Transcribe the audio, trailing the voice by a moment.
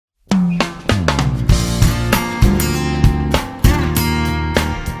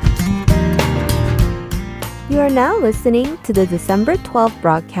now listening to the December 12th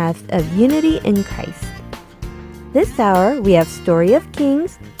broadcast of Unity in Christ. This hour, we have Story of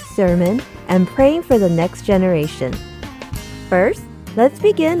Kings, Sermon, and Praying for the Next Generation. First, let's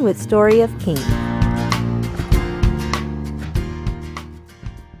begin with Story of Kings.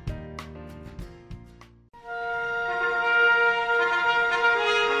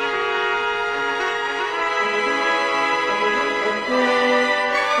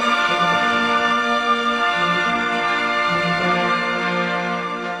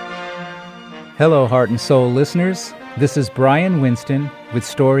 Hello, Heart and Soul listeners. This is Brian Winston with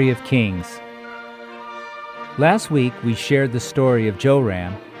Story of Kings. Last week, we shared the story of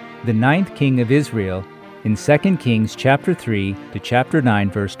Joram, the 9th king of Israel, in 2 Kings chapter 3 to chapter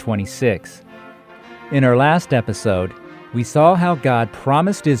 9, verse 26. In our last episode, we saw how God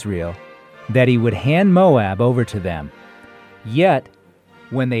promised Israel that he would hand Moab over to them. Yet,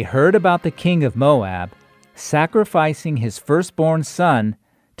 when they heard about the king of Moab sacrificing his firstborn son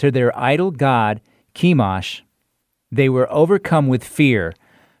to their idol god, Chemosh, they were overcome with fear,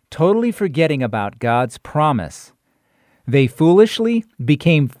 totally forgetting about God's promise. They foolishly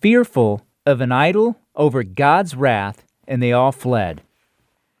became fearful of an idol over God's wrath, and they all fled.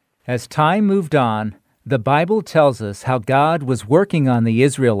 As time moved on, the Bible tells us how God was working on the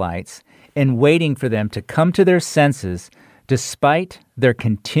Israelites and waiting for them to come to their senses despite their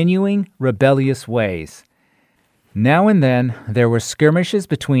continuing rebellious ways. Now and then, there were skirmishes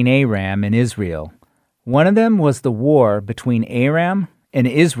between Aram and Israel. One of them was the war between Aram and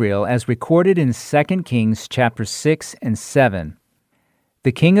Israel as recorded in 2 Kings chapter 6 and 7.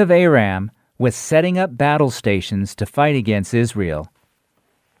 The king of Aram was setting up battle stations to fight against Israel.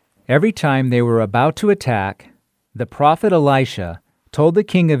 Every time they were about to attack, the prophet Elisha told the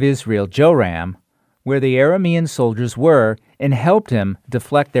king of Israel, Joram, where the Aramean soldiers were and helped him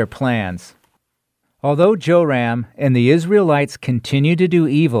deflect their plans. Although Joram and the Israelites continued to do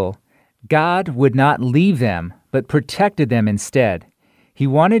evil, God would not leave them, but protected them instead. He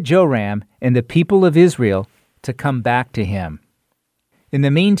wanted Joram and the people of Israel to come back to him. In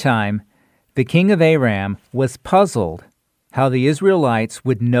the meantime, the king of Aram was puzzled how the Israelites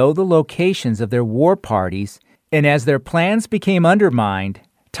would know the locations of their war parties, and as their plans became undermined,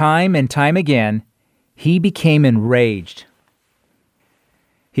 time and time again, he became enraged.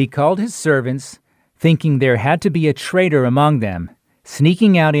 He called his servants, thinking there had to be a traitor among them,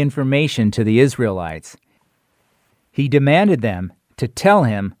 sneaking out information to the Israelites. He demanded them to tell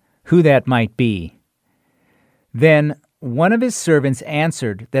him who that might be. Then one of his servants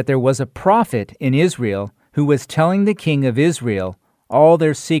answered that there was a prophet in Israel who was telling the king of Israel all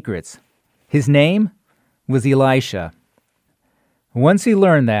their secrets. His name was Elisha. Once he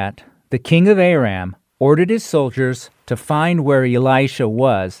learned that, the king of Aram ordered his soldiers to find where Elisha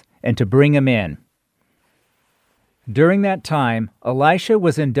was and to bring him in. During that time, Elisha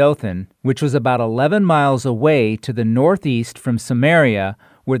was in Dothan, which was about 11 miles away to the northeast from Samaria,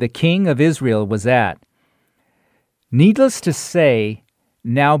 where the king of Israel was at. Needless to say,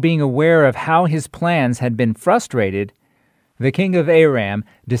 now being aware of how his plans had been frustrated, the king of Aram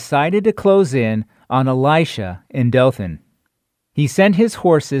decided to close in on Elisha in Dothan. He sent his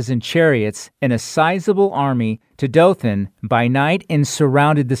horses and chariots and a sizable army to Dothan by night and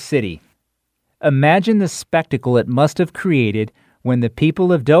surrounded the city. Imagine the spectacle it must have created when the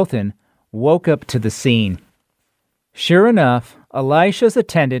people of Dothan woke up to the scene. Sure enough, Elisha's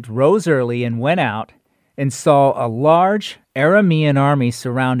attendant rose early and went out and saw a large Aramean army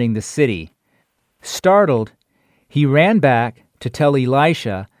surrounding the city. Startled, he ran back to tell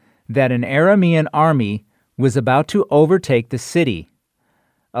Elisha that an Aramean army was about to overtake the city.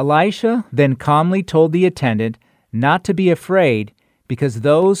 Elisha then calmly told the attendant not to be afraid because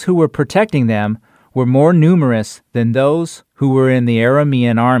those who were protecting them were more numerous than those who were in the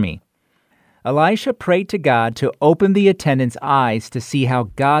Aramean army. Elisha prayed to God to open the attendant's eyes to see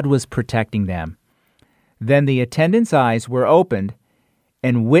how God was protecting them. Then the attendant's eyes were opened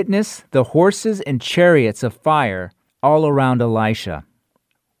and witnessed the horses and chariots of fire all around Elisha.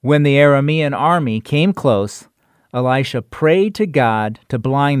 When the Aramean army came close, Elisha prayed to God to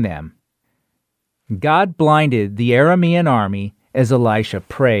blind them. God blinded the Aramean army as Elisha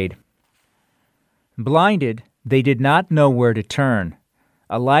prayed. Blinded, they did not know where to turn.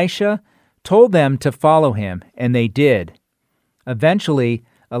 Elisha told them to follow him, and they did. Eventually,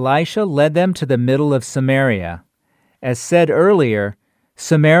 Elisha led them to the middle of Samaria. As said earlier,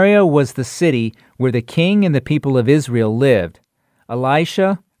 Samaria was the city where the king and the people of Israel lived.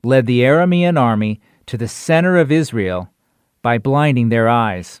 Elisha led the Aramean army to the center of Israel by blinding their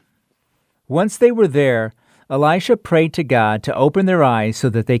eyes. Once they were there, Elisha prayed to God to open their eyes so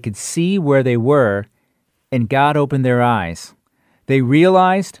that they could see where they were and God opened their eyes. They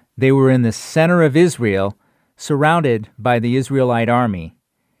realized they were in the center of Israel, surrounded by the Israelite army.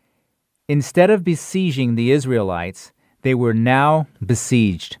 Instead of besieging the Israelites, they were now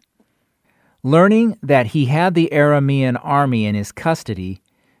besieged. Learning that he had the Aramean army in his custody,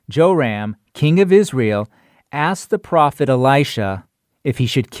 Joram, king of Israel, asked the prophet Elisha if he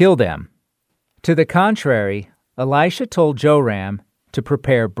should kill them. To the contrary, Elisha told Joram to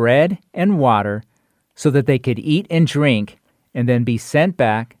prepare bread and water so that they could eat and drink and then be sent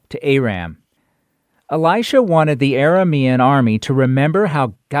back to Aram. Elisha wanted the Aramean army to remember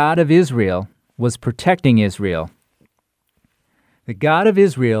how God of Israel was protecting Israel. The God of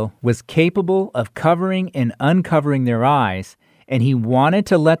Israel was capable of covering and uncovering their eyes, and he wanted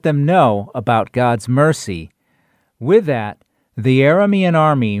to let them know about God's mercy. With that, the Aramean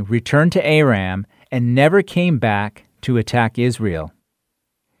army returned to Aram and never came back to attack Israel.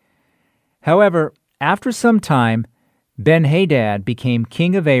 However, after some time, Ben-Hadad became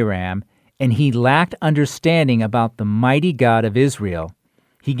king of Aram, and he lacked understanding about the mighty God of Israel.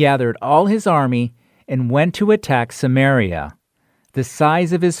 He gathered all his army and went to attack Samaria. The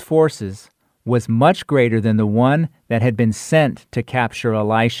size of his forces was much greater than the one that had been sent to capture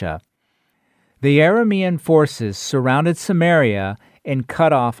Elisha. The Aramean forces surrounded Samaria and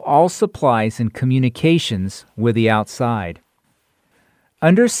cut off all supplies and communications with the outside.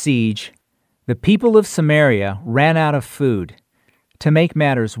 Under siege, the people of Samaria ran out of food. To make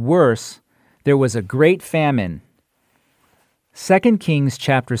matters worse, there was a great famine. 2 Kings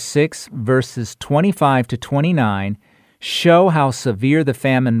chapter 6, verses 25 to 29 show how severe the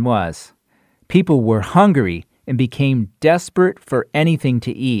famine was. People were hungry and became desperate for anything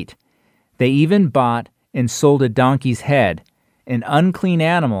to eat. They even bought and sold a donkey's head, an unclean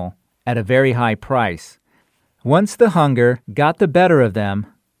animal, at a very high price. Once the hunger got the better of them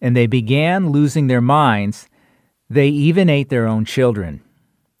and they began losing their minds, they even ate their own children.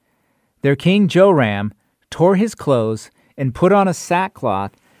 Their king Joram tore his clothes and put on a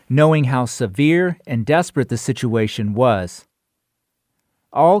sackcloth, knowing how severe and desperate the situation was.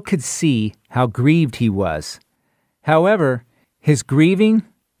 All could see how grieved he was. However, his grieving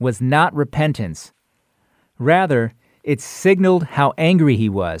was not repentance. Rather, it signaled how angry he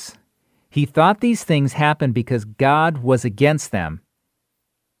was. He thought these things happened because God was against them.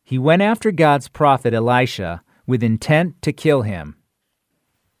 He went after God's prophet Elisha with intent to kill him.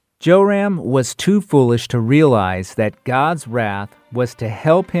 Joram was too foolish to realize that God's wrath was to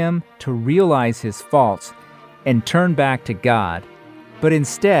help him to realize his faults and turn back to God. But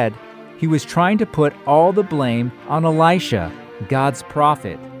instead, he was trying to put all the blame on Elisha, God's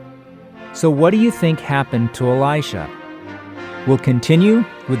prophet. So what do you think happened to Elisha? We'll continue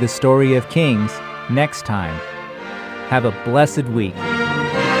with the story of Kings next time. Have a blessed week.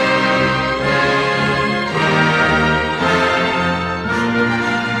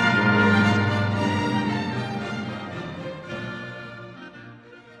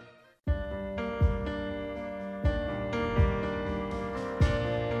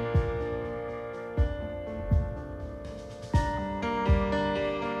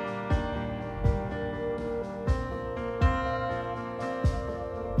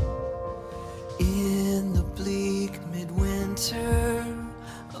 In the bleak midwinter,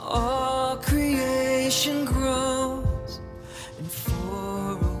 all creation grows, and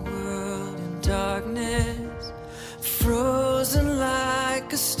for a world in darkness, frozen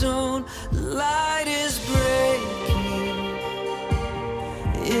like a stone, light is breaking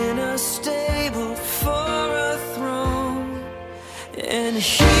in a stable for a throne, and he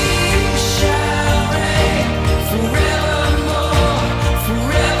shall reign forevermore,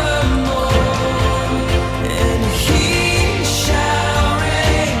 forevermore. And he shall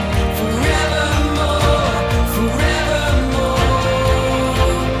reign forevermore, forevermore.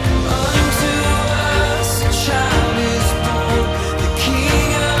 Unto us a child is born, the King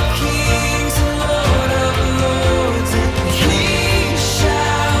of kings and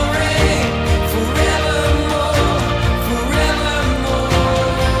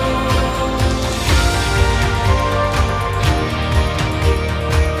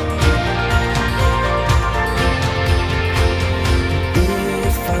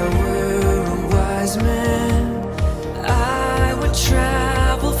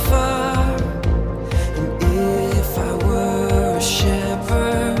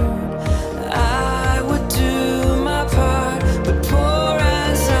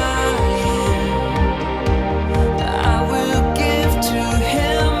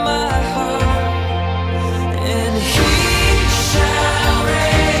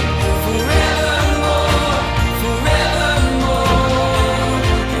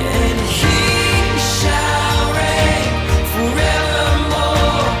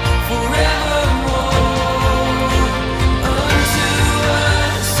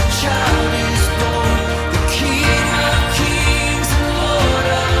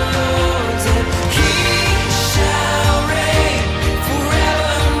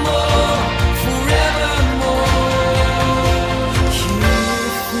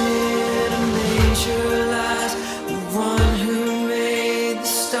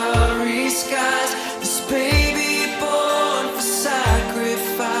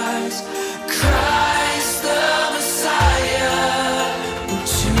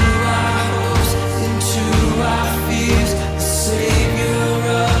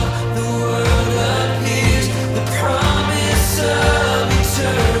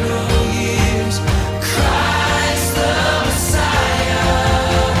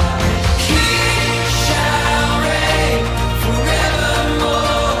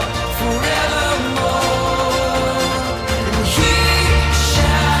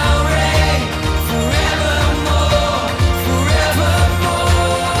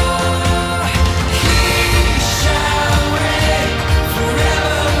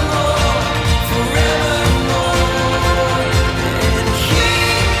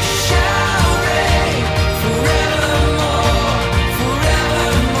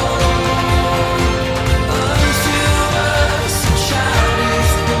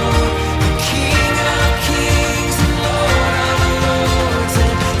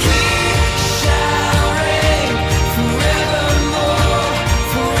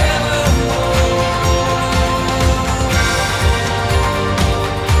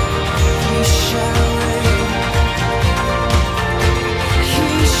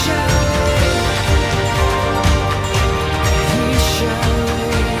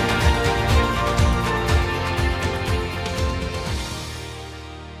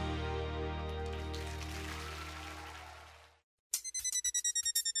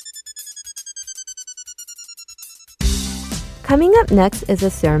Coming up next is a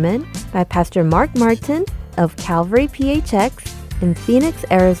sermon by Pastor Mark Martin of Calvary PHX in Phoenix,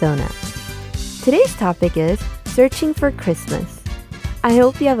 Arizona. Today's topic is Searching for Christmas. I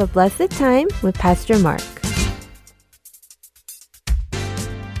hope you have a blessed time with Pastor Mark.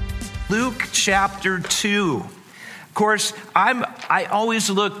 Luke chapter 2. Of course, I always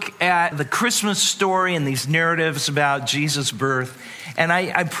look at the Christmas story and these narratives about Jesus' birth, and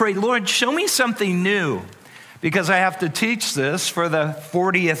I pray, Lord, show me something new, because I have to teach this for the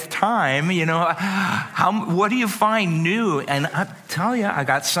 40th time. What do you find new? And I tell you, I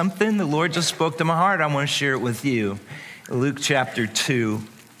got something the Lord just spoke to my heart. I want to share it with you. Luke chapter 2,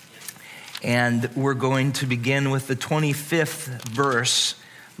 and we're going to begin with the 25th verse.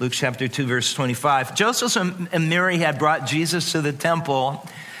 Luke chapter 2, verse 25. Joseph and Mary had brought Jesus to the temple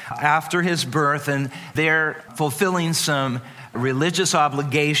after his birth, and they're fulfilling some religious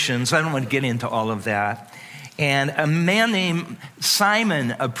obligations. I don't want to get into all of that. And a man named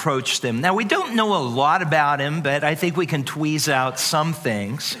Simon approached them. Now, we don't know a lot about him, but I think we can tweeze out some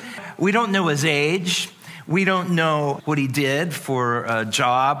things. We don't know his age. We don't know what he did for a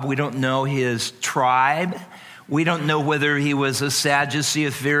job. We don't know his tribe. We don't know whether he was a Sadducee, a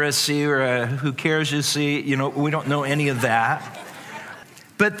Pharisee, or a who cares, you see. We don't know any of that.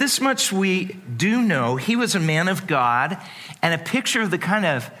 But this much we do know. He was a man of God and a picture of the kind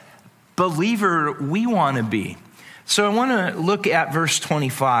of believer we want to be. So I want to look at verse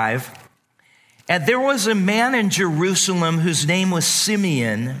 25. And there was a man in Jerusalem whose name was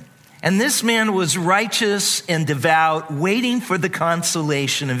Simeon. And this man was righteous and devout, waiting for the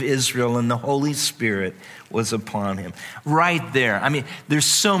consolation of Israel, and the Holy Spirit was upon him. Right there. I mean, there's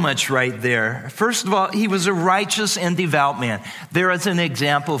so much right there. First of all, he was a righteous and devout man. There is an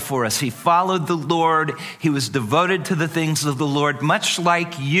example for us. He followed the Lord. He was devoted to the things of the Lord, much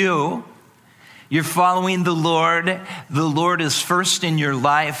like you. You're following the Lord. The Lord is first in your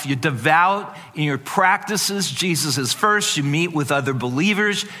life. You're devout in your practices. Jesus is first. You meet with other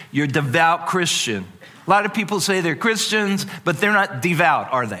believers. You're a devout Christian. A lot of people say they're Christians, but they're not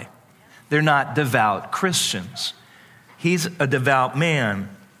devout, are they? They're not devout Christians. He's a devout man.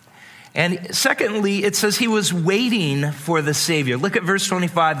 And secondly, it says he was waiting for the Savior. Look at verse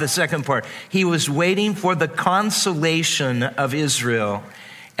 25, the second part. He was waiting for the consolation of Israel,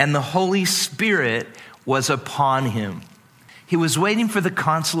 and the Holy Spirit was upon him. He was waiting for the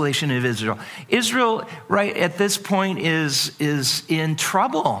consolation of Israel. Israel, right at this point, is in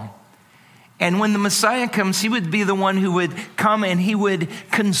trouble. And when the Messiah comes, he would be the one who would come and he would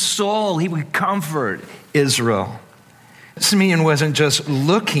console, he would comfort Israel. Simeon wasn't just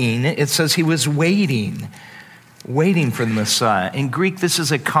looking, it says he was waiting for the Messiah. In Greek, this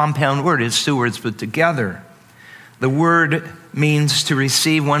is a compound word. It's two words put together. The word means to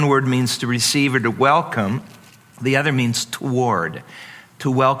receive. One word means to receive or to welcome. The other means toward. To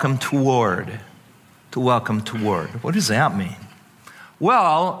welcome toward. To welcome toward. What does that mean?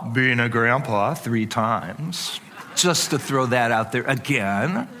 Well, being a grandpa 3 times, just to throw that out there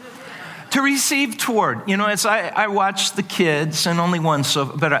again. To receive toward. As I watched the kids, and only one,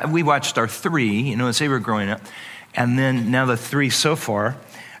 but we watched our 3, as they were growing up. And then now the 3 so far.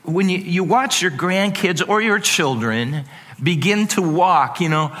 When you watch your grandkids or your children begin to walk,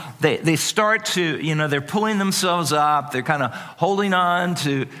 they start to, they're pulling themselves up. They're kind of holding on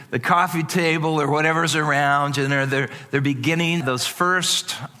to the coffee table or whatever's around. And they're beginning those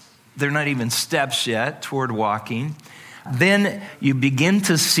first, they're not even steps yet toward walking. Then you begin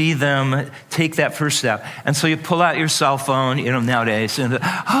to see them take that first step. And so you pull out your cell phone, nowadays. And,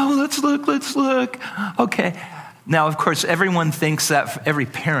 let's look. Okay. Now, of course, every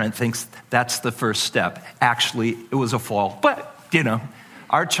parent thinks that's the first step. Actually, it was a fall. But,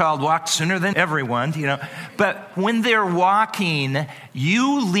 our child walked sooner than everyone, But when they're walking,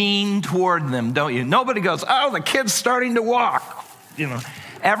 you lean toward them, don't you? Nobody goes, the kid's starting to walk.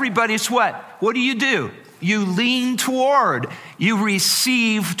 Everybody's what? What do? You lean toward, you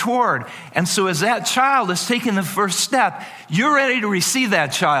receive toward. And so as that child is taking the first step, you're ready to receive that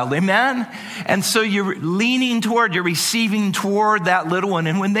child, amen? And so you're leaning toward, you're receiving toward that little one.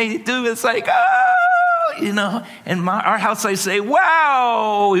 And when they do, it's like, in our house I say,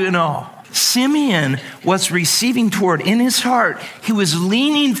 wow, Simeon was receiving toward in his heart. He was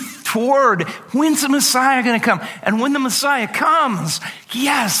leaning toward, when's the Messiah going to come? And when the Messiah comes,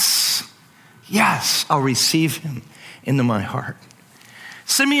 yes, I'll receive him into my heart.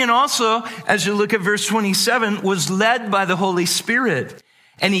 Simeon also, as you look at verse 27, was led by the Holy Spirit.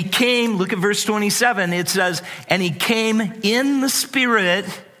 And he came, look at verse 27, it says, and he came in the Spirit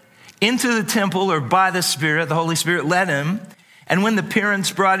into the temple, or by the Spirit, the Holy Spirit led him. And when the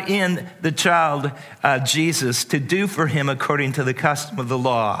parents brought in the child, Jesus, to do for him according to the custom of the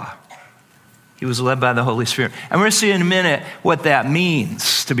law, he was led by the Holy Spirit. And we're going to see in a minute what that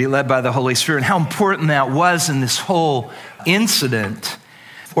means, to be led by the Holy Spirit, and how important that was in this whole incident.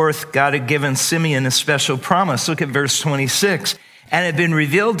 Fourth, God had given Simeon a special promise. Look at verse 26. And it had been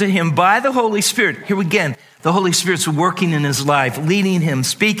revealed to him by the Holy Spirit. Here again, the Holy Spirit's working in his life, leading him,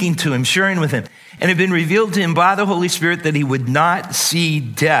 speaking to him, sharing with him. And it had been revealed to him by the Holy Spirit that he would not see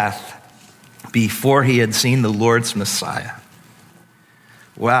death before he had seen the Lord's Messiah.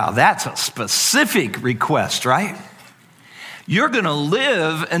 Wow, that's a specific request, right? You're going to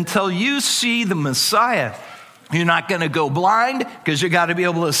live until you see the Messiah. You're not going to go blind because you got to be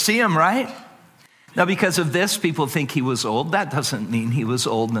able to see him, right? Now, because of this, people think he was old. That doesn't mean he was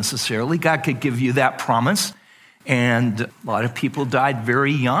old necessarily. God could give you that promise. And a lot of people died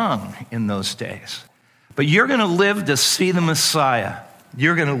very young in those days. But you're going to live to see the Messiah.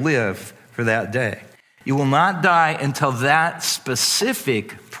 You're going to live for that day. You will not die until that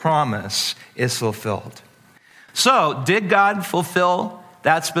specific promise is fulfilled. So, did God fulfill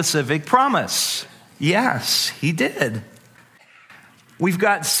that specific promise? Yes, he did. We've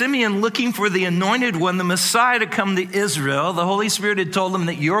got Simeon looking for the anointed one, the Messiah, to come to Israel. The Holy Spirit had told him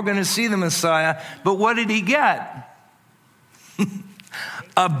that you're going to see the Messiah. But what did he get?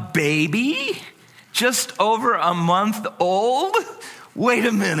 A baby? Just over a month old? Wait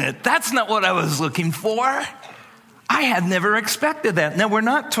a minute, that's not what I was looking for. I had never expected that. Now, we're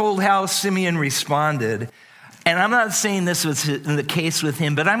not told how Simeon responded. And I'm not saying this was the case with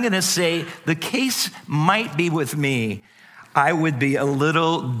him, but I'm going to say the case might be with me. I would be a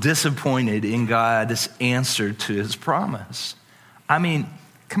little disappointed in God's answer to his promise. I mean,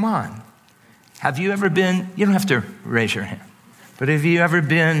 come on. Have you ever been, you don't have to raise your hand, but have you ever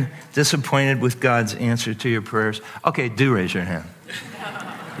been disappointed with God's answer to your prayers? Okay, do raise your hand.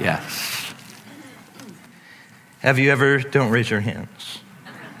 Yes. Have you ever, don't raise your hands.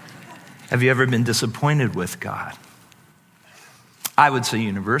 Have you ever been disappointed with God? I would say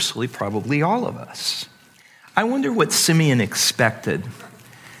universally, probably all of us. I wonder what Simeon expected.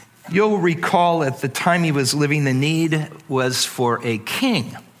 You'll recall at the time he was living, the need was for a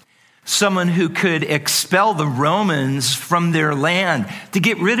king. Someone who could expel the Romans from their land, to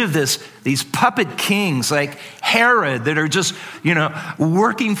get rid of these puppet kings like Herod that are just,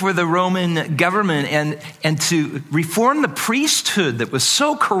 working for the Roman government, and to reform the priesthood that was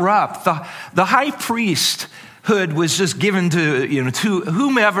so corrupt. The high priesthood was just given to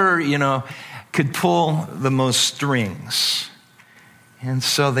whomever, could pull the most strings. And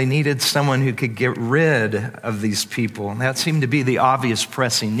so they needed someone who could get rid of these people. And that seemed to be the obvious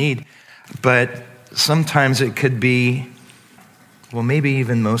pressing need. But sometimes it could be, well, maybe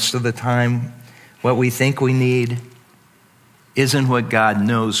even most of the time, what we think we need isn't what God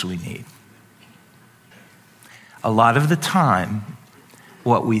knows we need. A lot of the time,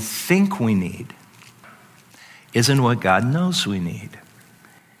 what we think we need isn't what God knows we need.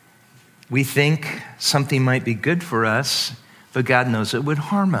 We think something might be good for us, but God knows it would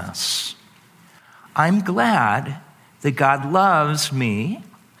harm us. I'm glad that God loves me,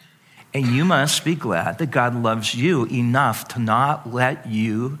 and you must be glad that God loves you enough to not let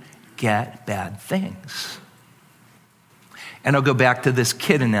you get bad things. And I'll go back to this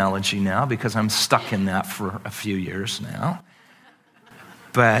kid analogy now, because I'm stuck in that for a few years now.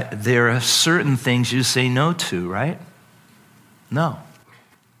 But there are certain things you say no to, right? No.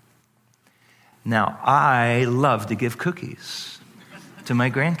 Now, I love to give cookies to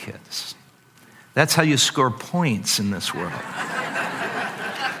my grandkids. That's how you score points in this world.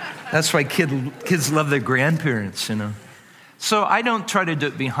 That's why kids love their grandparents, So I don't try to do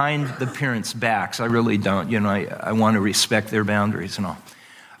it behind the parents' backs. I really don't. I want to respect their boundaries and all.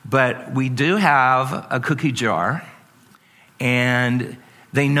 But we do have a cookie jar, and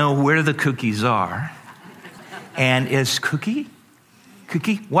they know where the cookies are. And is Cookie?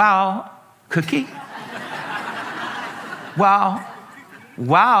 Wow. Cookie? Wow.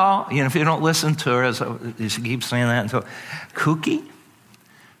 If you don't listen to her, she keeps saying that. So, Cookie?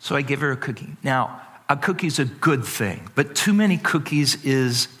 So I give her a cookie. Now, a cookie's a good thing, but too many cookies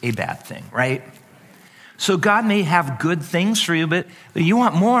is a bad thing, right? So God may have good things for you, but you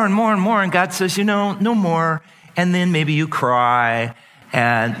want more and more and more, and God says, no more. And then maybe you cry,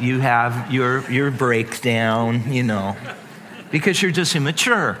 and you have your breakdown, because you're just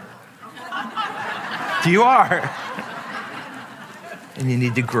immature. You are. And you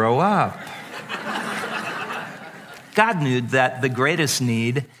need to grow up. God knew that the greatest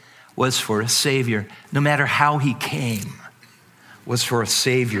need was for a Savior. No matter how he came, was for a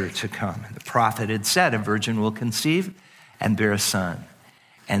Savior to come. And the prophet had said, a virgin will conceive and bear a son.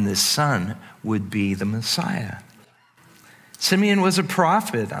 And this son would be the Messiah. Simeon was a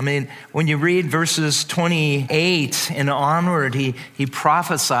prophet. I mean, when you read verses 28 and onward, he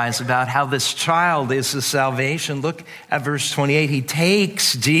prophesies about how this child is the salvation. Look at verse 28. He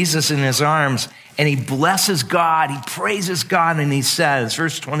takes Jesus in his arms and he blesses God. He praises God and he says,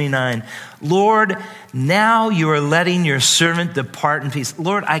 verse 29, Lord, now you are letting your servant depart in peace.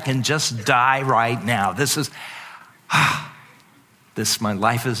 Lord, I can just die right now. My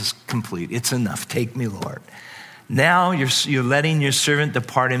life is complete. It's enough. Take me, Lord. Now you're letting your servant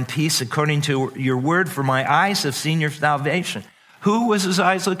depart in peace according to your word, for my eyes have seen your salvation. Who was his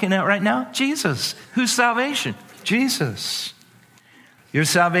eyes looking at right now? Jesus. Whose salvation? Jesus. Your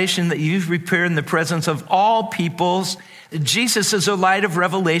salvation that you've prepared in the presence of all peoples. Jesus is a light of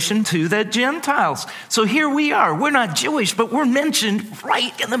revelation to the Gentiles. So here we are. We're not Jewish, but we're mentioned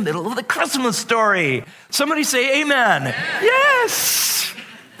right in the middle of the Christmas story. Somebody say amen. Yes.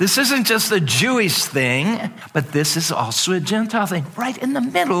 This isn't just a Jewish thing, but this is also a Gentile thing, right in the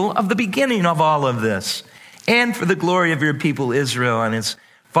middle of the beginning of all of this. And for the glory of your people Israel. And his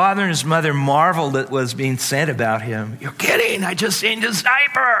father and his mother marveled at what was being said about him. You're kidding, I just changed his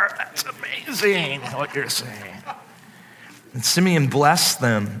diaper. That's amazing what you're saying. And Simeon blessed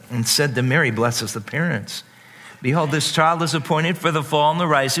them and said to Mary, blesses the parents, behold, this child is appointed for the fall and the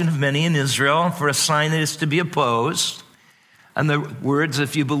rising of many in Israel, and for a sign that is to be opposed. And the words,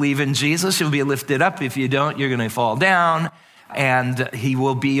 if you believe in Jesus, you'll be lifted up. If you don't, you're going to fall down. And he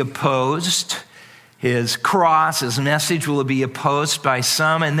will be opposed. His cross, his message will be opposed by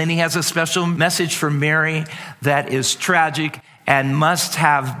some. And then he has a special message for Mary that is tragic and must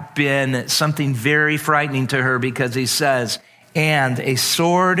have been something very frightening to her, because he says, and a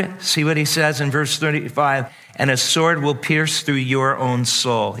sword, see what he says in verse 35, and a sword will pierce through your own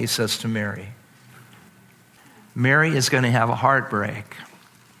soul, he says to Mary. Mary is going to have a heartbreak.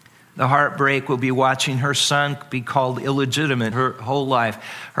 The heartbreak will be watching her son be called illegitimate her whole life.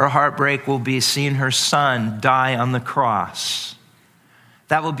 Her heartbreak will be seeing her son die on the cross.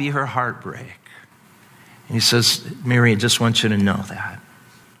 That will be her heartbreak. And he says, Mary, I just want you to know that.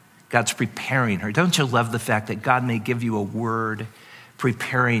 God's preparing her. Don't you love the fact that God may give you a word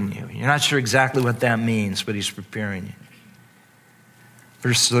preparing you? You're not sure exactly what that means, but he's preparing you.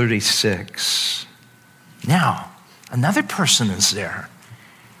 Verse 36. Now, another person is there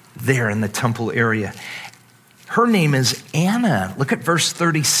in the temple area. Her name is Anna. Look at verse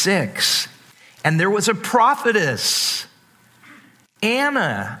 36. And there was a prophetess,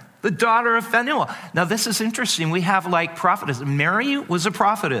 Anna, the daughter of Phanuel. Now, this is interesting. We have like prophetess. Mary was a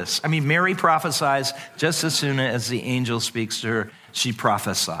prophetess. I mean, Mary prophesies just as soon as the angel speaks to her, she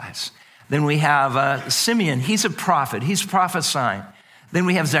prophesies. Then we have Simeon. He's a prophet. He's prophesying. Then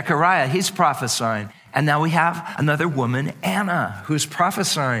we have Zechariah. He's prophesying. And now we have another woman, Anna, who's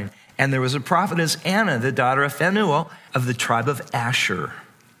prophesying. And there was a prophetess, Anna, the daughter of Phanuel of the tribe of Asher.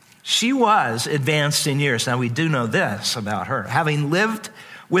 She was advanced in years. Now we do know this about her. Having lived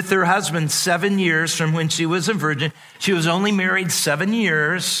with her husband 7 years from when she was a virgin, she was only married 7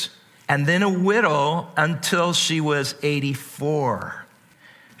 years and then a widow until she was 84.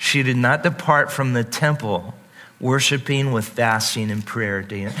 She did not depart from the temple, worshiping with fasting and prayer.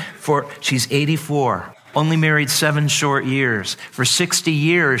 For she's 84, only married 7 short years. For 60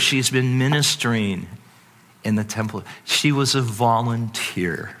 years, she's been ministering in the temple. She was a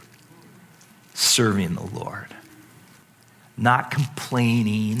volunteer serving the Lord, not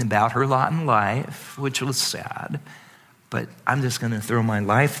complaining about her lot in life, which was sad, but I'm just going to throw my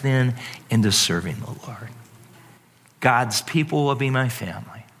life then into serving the Lord. God's people will be my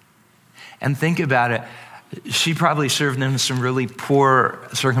family. And think about it. She probably served in some really poor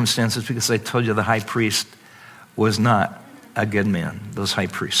circumstances, because I told you the high priest was not a good man. Those high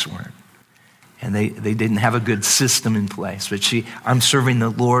priests weren't. And they didn't have a good system in place. But I'm serving the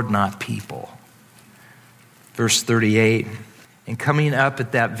Lord, not people. Verse 38, and coming up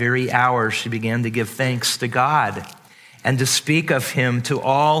at that very hour, she began to give thanks to God and to speak of him to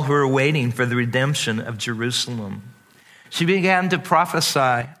all who are waiting for the redemption of Jerusalem. She began to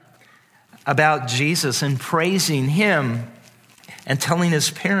prophesy about Jesus and praising him and telling his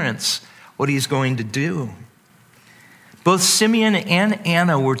parents what he's going to do. Both Simeon and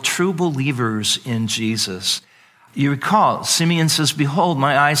Anna were true believers in Jesus. You recall, Simeon says, behold,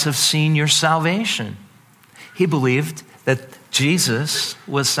 my eyes have seen your salvation. He believed that Jesus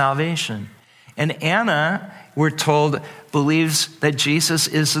was salvation. And Anna, we're told, believes that Jesus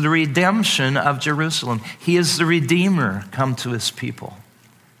is the redemption of Jerusalem. He is the Redeemer come to his people.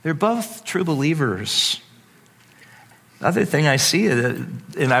 They're both true believers. The other thing I see,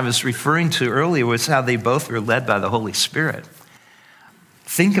 and I was referring to earlier, was how they both were led by the Holy Spirit.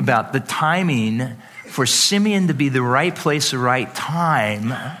 Think about the timing for Simeon to be the right place, the right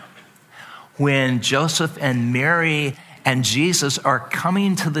time, when Joseph and Mary and Jesus are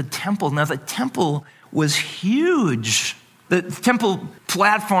coming to the temple. Now, the temple was huge. The temple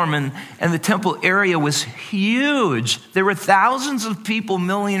platform and the temple area was huge. There were thousands of people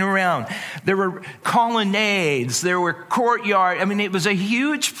milling around. There were colonnades. There were courtyards. I mean, it was a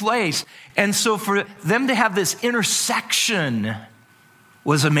huge place. And so for them to have this intersection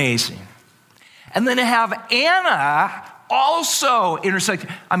was amazing. And then to have Anna also intersect.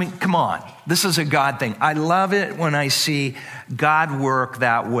 I mean, come on. This is a God thing. I love it when I see God work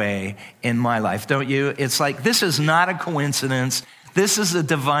that way in my life, don't you? It's like, this is not a coincidence. This is a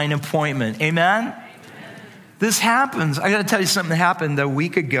divine appointment. Amen? Amen. This happens. I got to tell you something that happened a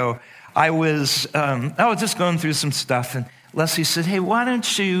week ago. I was just going through some stuff, and Leslie said, hey, why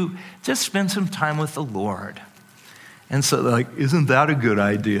don't you just spend some time with the Lord? And so, like, isn't that a good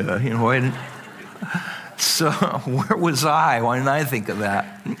idea? You know, so where was I? Why didn't I think of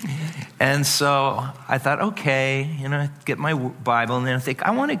that? And so I thought, okay, get my Bible, and then I think,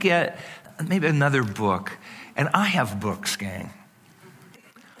 I want to get maybe another book. And I have books, gang.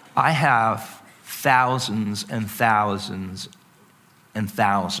 I have thousands and thousands and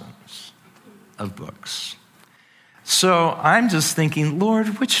thousands of books. So I'm just thinking,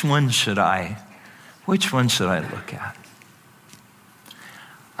 Lord, which one should I look at?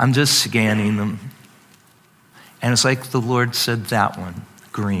 I'm just scanning them. And it's like the Lord said, that one,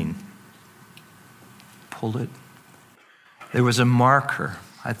 green. Pulled it. There was a marker.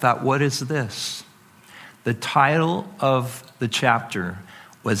 I thought, what is this? The title of the chapter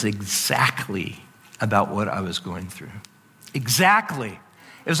was exactly about what I was going through. Exactly.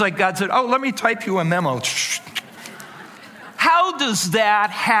 It was like God said, oh, let me type you a memo. How does that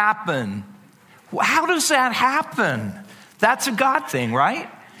happen? How does that happen? That's a God thing, right?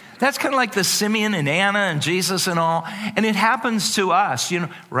 That's kind of like the Simeon and Anna and Jesus and all. And it happens to us,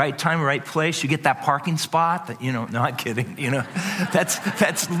 right time, right place. You get that parking spot that, not kidding,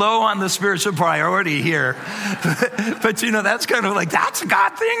 that's low on the spiritual priority here. But that's kind of like, that's a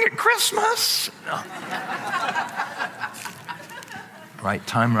God thing at Christmas. No. Right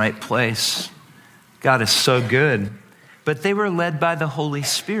time, right place. God is so good. But they were led by the Holy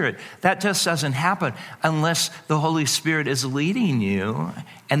Spirit. That just doesn't happen unless the Holy Spirit is leading you,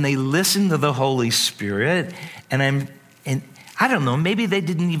 and they listen to the Holy Spirit. And I don't know, maybe they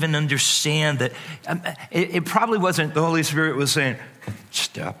didn't even understand that. It probably wasn't the Holy Spirit was saying,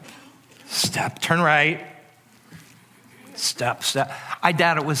 step, turn right, step. I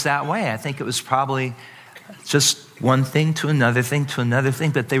doubt it was that way. I think it was probably just one thing to another thing to another thing,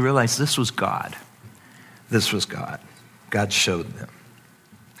 but they realized this was God. This was God. God showed them.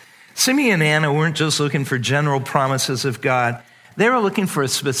 Simeon and Anna weren't just looking for general promises of God. They were looking for a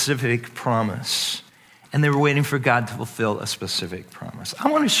specific promise, and they were waiting for God to fulfill a specific promise. I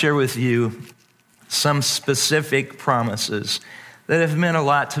want to share with you some specific promises that have meant a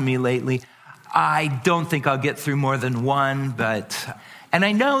lot to me lately. I don't think I'll get through more than one, and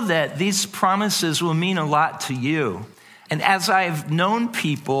I know that these promises will mean a lot to you. And as I've known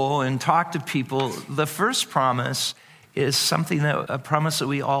people and talked to people, the first promise is a promise that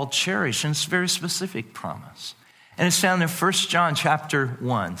we all cherish, and it's a very specific promise. And it's found in 1 John chapter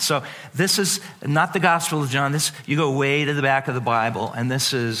 1. So this is not the Gospel of John. You go way to the back of the Bible, and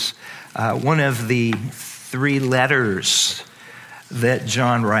this is one of the 3 letters that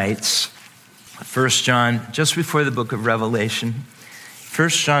John writes. 1 John, just before the book of Revelation. 1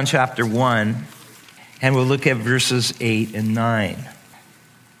 John chapter 1, and we'll look at verses 8 and 9.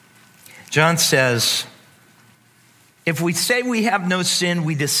 John says, if we say we have no sin,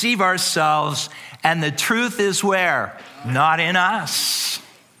 we deceive ourselves, and the truth is where? Not in us.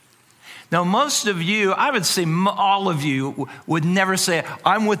 Now, most of you, I would say all of you, would never say,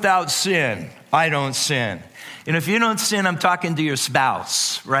 I'm without sin. I don't sin. And if you don't sin, I'm talking to your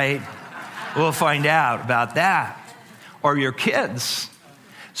spouse, right? We'll find out about that. Or your kids.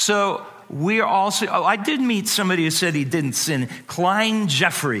 So we are also, I did meet somebody who said he didn't sin. Klein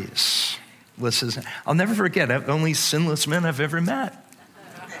Jeffries. I'll never forget, I'm the only sinless man I've ever met.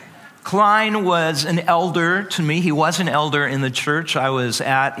 Klein was an elder to me. He was an elder in the church I was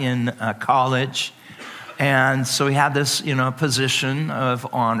at in college. And so he had this, position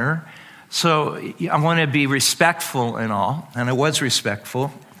of honor. So I want to be respectful and all. And I was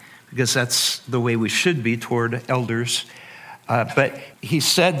respectful because that's the way we should be toward elders. But he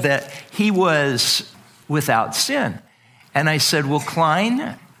said that he was without sin. And I said, well,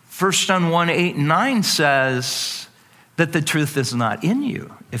 Klein, 1 John 1, 8 and 9 says that the truth is not in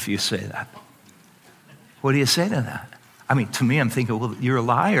you if you say that. What do you say to that? I mean, to me, I'm thinking, well, you're a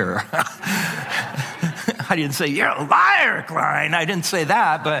liar. I didn't say, you're a liar, Klein. I didn't say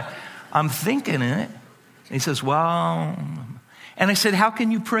that, but I'm thinking it. He says, well, and I said, how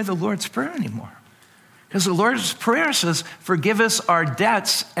can you pray the Lord's Prayer anymore? Because the Lord's Prayer says, forgive us our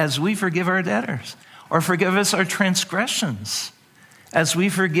debts as we forgive our debtors, or forgive us our transgressions as we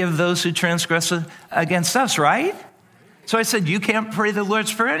forgive those who transgress against us, right? So I said, you can't pray the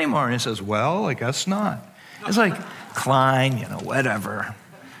Lord's Prayer anymore. And he says, well, I guess not. It's like, Klein, whatever.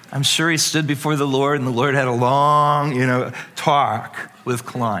 I'm sure he stood before the Lord and the Lord had a long, talk with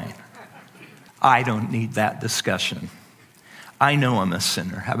Klein. I don't need that discussion. I know I'm a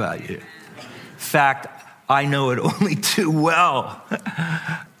sinner. How about you? In fact, I know it only too well.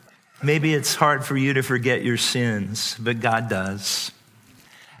 Maybe it's hard for you to forget your sins, but God does.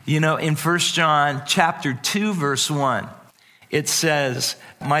 In 1 John chapter 2, verse 1, it says,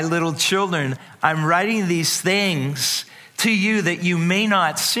 my little children, I'm writing these things to you that you may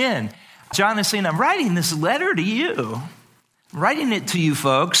not sin. John is saying, I'm writing this letter to you. I'm writing it to you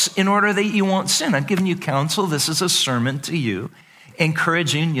folks in order that you won't sin. I'm giving you counsel. This is a sermon to you,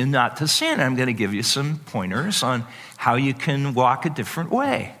 encouraging you not to sin. I'm going to give you some pointers on how you can walk a different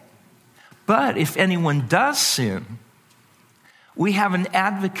way. But if anyone does sin, we have an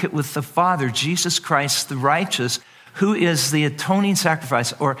advocate with the Father, Jesus Christ the righteous, who is the atoning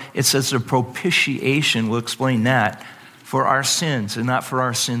sacrifice, or it says the propitiation, we'll explain that, for our sins, and not for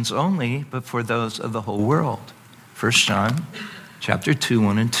our sins only, but for those of the whole world. 1 John chapter 2,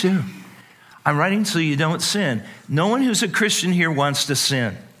 1 and 2. I'm writing so you don't sin. No one who's a Christian here wants to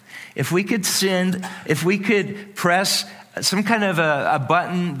sin. If we could press some kind of a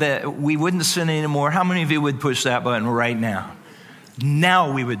button that we wouldn't sin anymore, how many of you would push that button right now?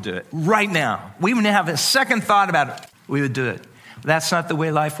 Now we would do it. Right now. We wouldn't have a second thought about it. We would do it. That's not the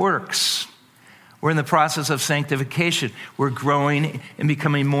way life works. We're in the process of sanctification. We're growing and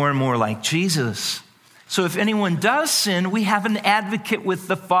becoming more and more like Jesus. So if anyone does sin, we have an advocate with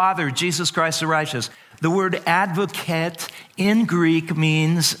the Father, Jesus Christ the righteous. The word advocate in Greek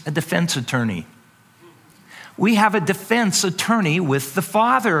means a defense attorney. We have a defense attorney with the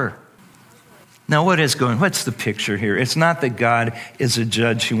Father. Now, what's the picture here? It's not that God is a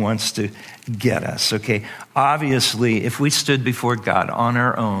judge who wants to get us, okay? Obviously, if we stood before God on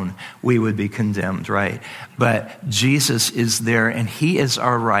our own, we would be condemned, right? But Jesus is there, and he is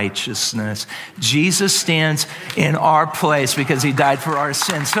our righteousness. Jesus stands in our place because he died for our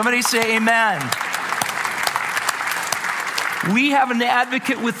sins. Somebody say amen. We have an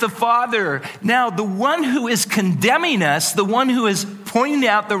advocate with the Father. Now, the one who is condemning us, the one who is pointing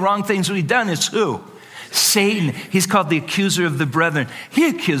out the wrong things we've done is who? Satan. He's called the accuser of the brethren. He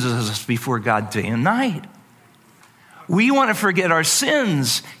accuses us before God day and night. We want to forget our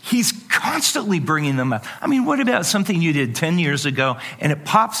sins. He's constantly bringing them up. I mean, what about something you did 10 years ago and it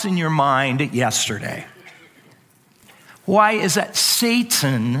pops in your mind yesterday? Why is that?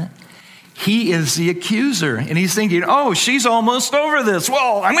 Satan, he is the accuser. And he's thinking, oh, she's almost over this.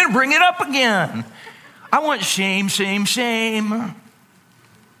 Well, I'm going to bring it up again. I want shame, shame, shame.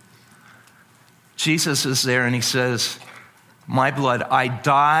 Jesus is there and he says, my blood, I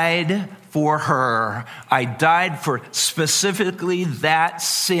died for her. I died for specifically that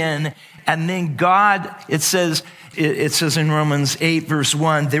sin. And then God, it says in Romans 8 verse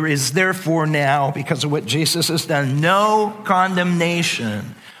 1, there is therefore now, because of what Jesus has done, no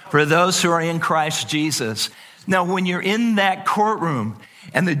condemnation for those who are in Christ Jesus. Now, when you're in that courtroom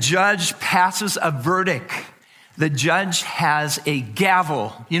and the judge passes a verdict, the judge has a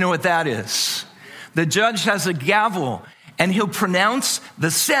gavel. You know what that is? The judge has a gavel, and he'll pronounce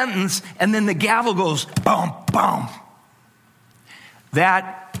the sentence, and then the gavel goes, boom, boom.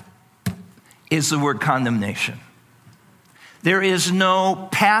 That is the word condemnation. There is no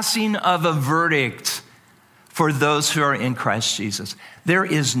passing of a verdict for those who are in Christ Jesus. There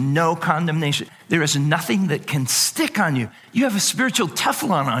is no condemnation. There is nothing that can stick on you. You have a spiritual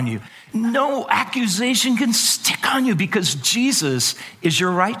Teflon on you. No accusation can stick on you because Jesus is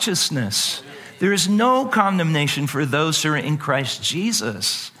your righteousness. There is no condemnation for those who are in Christ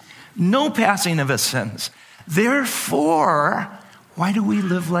Jesus. No passing of a sentence. Therefore, why do we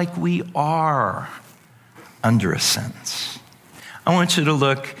live like we are under a sentence? I want you to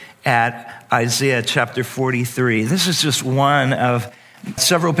look at Isaiah chapter 43. This is just one of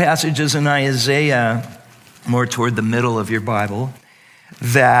several passages in Isaiah, more toward the middle of your Bible,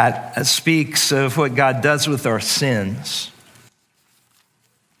 that speaks of what God does with our sins.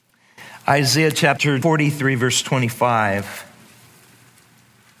 Isaiah chapter 43, verse 25.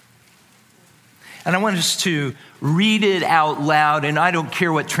 And I want us to read it out loud, and I don't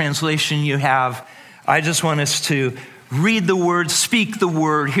care what translation you have. I just want us to read the word, speak the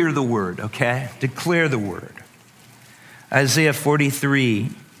word, hear the word, okay? Declare the word. Isaiah 43,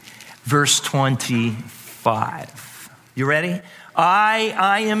 verse 25. You ready?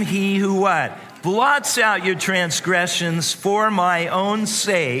 I am he who what? Blots out your transgressions for my own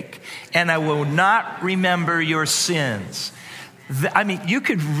sake, and I will not remember your sins. I mean, you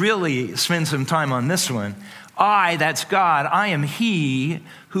could really spend some time on this one. That's God, I am he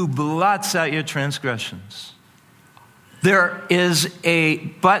who blots out your transgressions. There is a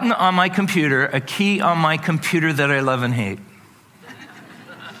button on my computer, a key on my computer that I love and hate.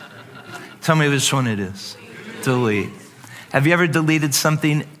 Tell me which one it is. Delete. Have you ever deleted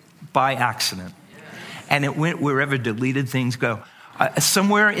something by accident? And it went wherever deleted things go.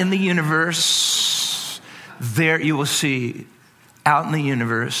 Somewhere in the universe, there you will see, out in the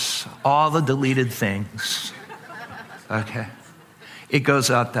universe, all the deleted things. Okay? It goes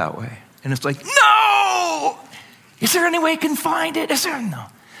out that way. And it's like, no! Is there any way I can find it? Is there? No.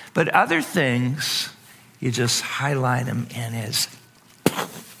 But other things, you just highlight them and it's,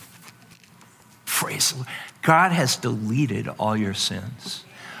 praise the Lord. God has deleted all your sins.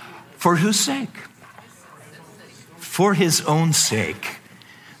 For whose sake? For his own sake.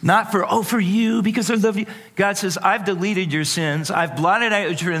 Not for you, because I love you. God says, I've deleted your sins. I've blotted out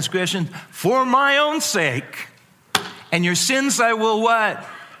your transgressions for my own sake. And your sins I will what?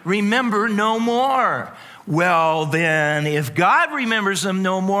 Remember no more. Well, then, if God remembers them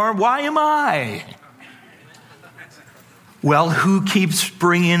no more, why am I? Well, who keeps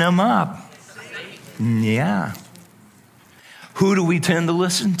bringing them up? Yeah. Who do we tend to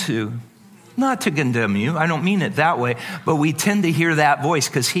listen to? Not to condemn you. I don't mean it that way. But we tend to hear that voice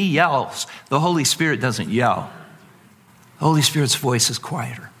because he yells. The Holy Spirit doesn't yell. The Holy Spirit's voice is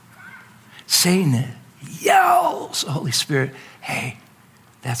quieter. Satan yells. The Holy Spirit, hey,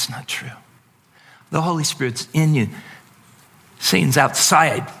 that's not true. The Holy Spirit's in you. Satan's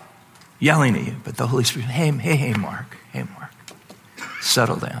outside yelling at you. But the Holy Spirit, hey, Mark. Hey, Mark.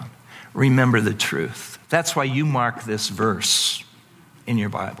 Settle down. Remember the truth. That's why you mark this verse in your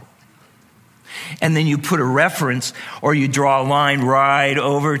Bible. And then you put a reference or you draw a line right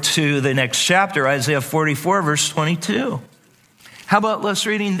over to the next chapter, Isaiah 44, verse 22. How about let's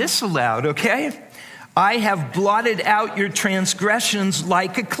reading this aloud, okay? I have blotted out your transgressions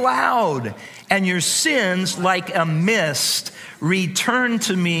like a cloud and your sins like a mist. Return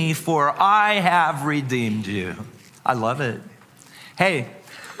to me, for I have redeemed you. I love it. Hey,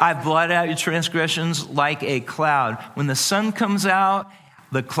 I've blotted out your transgressions like a cloud. When the sun comes out,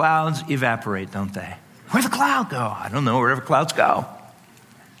 the clouds evaporate, don't they? Where'd the cloud go? I don't know, wherever clouds go.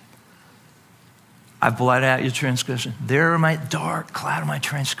 I've blotted out your transgression. There are my dark cloud of my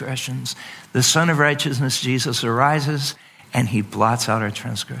transgressions. The Son of Righteousness, Jesus, arises, and he blots out our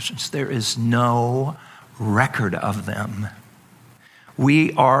transgressions. There is no record of them.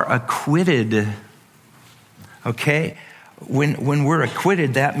 We are acquitted, okay? When we're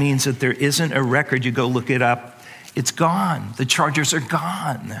acquitted, that means that there isn't a record. You go look it up. It's gone. The charges are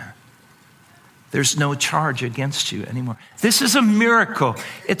gone. There's no charge against you anymore. This is a miracle.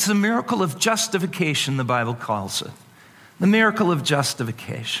 It's a miracle of justification, the Bible calls it. The miracle of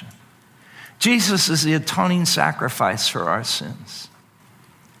justification. Jesus is the atoning sacrifice for our sins.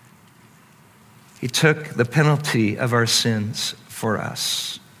 He took the penalty of our sins for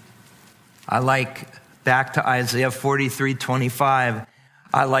us. I like, back to Isaiah 43:25,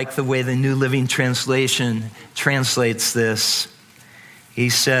 I like the way the New Living Translation translates this. He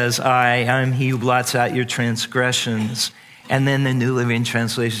says, I am he who blots out your transgressions. And then the New Living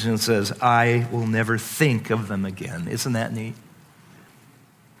Translation says, I will never think of them again. Isn't that neat?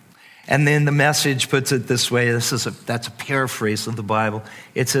 And then the Message puts it this way. That's a paraphrase of the Bible.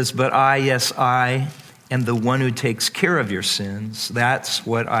 It says, but I, yes, I am the one who takes care of your sins. That's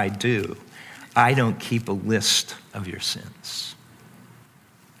what I do. I don't keep a list of your sins.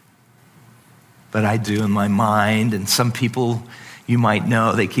 But I do in my mind, and some people you might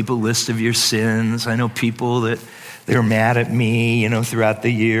know, they keep a list of your sins. I know people that they're mad at me, throughout the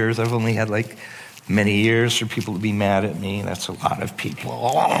years. I've only had many years for people to be mad at me. That's a lot of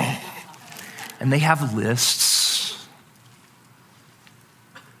people. And they have lists.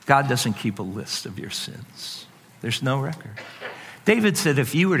 God doesn't keep a list of your sins. There's no record. David said,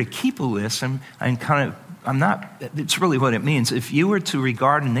 if you were to keep a list, it's really what it means. If you were to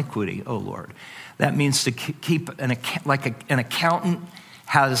regard iniquity, oh Lord, that means to keep an accountant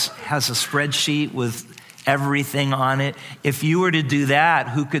has a spreadsheet with everything on it. If you were to do that,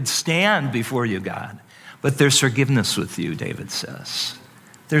 who could stand before you, God? But there's forgiveness with you, David says.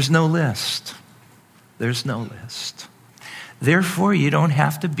 There's no list. There's no list. Therefore, you don't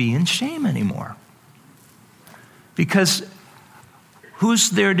have to be in shame anymore. Because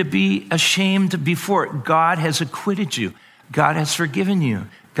who's there to be ashamed before? God has acquitted you. God has forgiven you.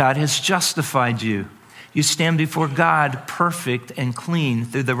 God has justified you. You stand before God perfect and clean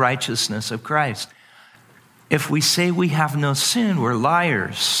through the righteousness of Christ. If we say we have no sin, we're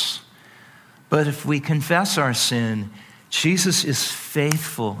liars. But if we confess our sin, Jesus is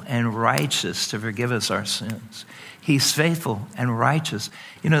faithful and righteous to forgive us our sins. He's faithful and righteous.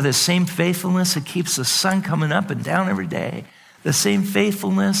 You know, the same faithfulness that keeps the sun coming up and down every day, the same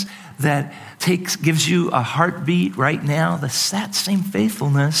faithfulness that gives you a heartbeat right now, that same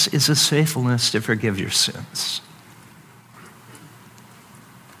faithfulness is His faithfulness to forgive your sins.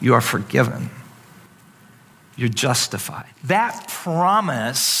 You are forgiven. You're justified. That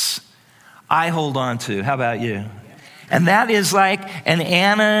promise I hold on to. How about you? And that is like an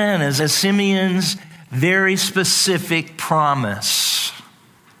Anna and a Simeon's very specific promise.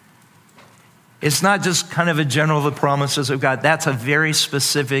 It's not just kind of a general of the promises of God. That's a very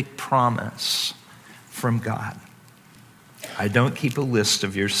specific promise from God. I don't keep a list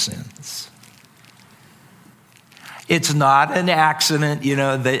of your sins. It's not an accident, you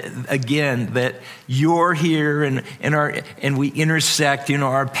know, that you're here and we intersect, you know,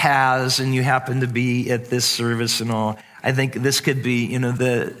 our paths, and you happen to be at this service and all. I think this could be, you know,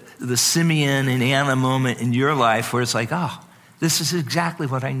 the Simeon and Anna moment in your life where it's like, oh, this is exactly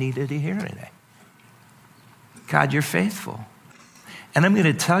what I needed to hear today. God, you're faithful. And I'm going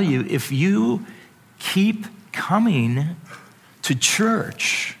to tell you, if you keep coming to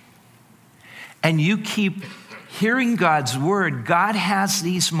church and you keep hearing God's word, God has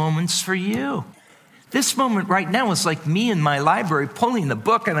these moments for you. This moment right now is like me in my library pulling the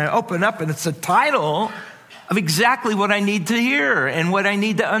book, and I open up and it's a title of exactly what I need to hear and what I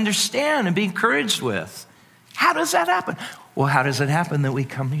need to understand and be encouraged with. How does that happen? Well, how does it happen that we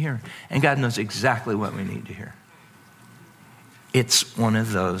come here and God knows exactly what we need to hear? It's one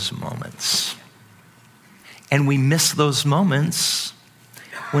of those moments. And we miss those moments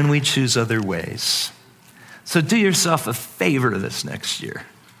when we choose other ways. So do yourself a favor this next year.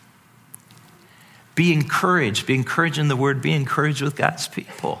 Be encouraged. Be encouraged in the word. Be encouraged with God's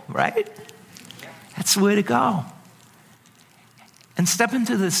people, right? That's the way to go. And step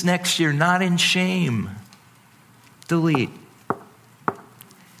into this next year not in shame. Delete.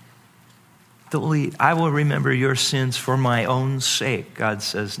 I will remember your sins for my own sake, God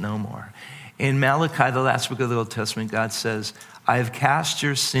says no more. In Malachi, the last book of the Old Testament, God says, I have cast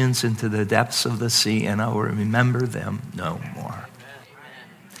your sins into the depths of the sea, and I will remember them no more.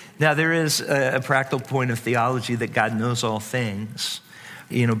 Now, there is a practical point of theology that God knows all things.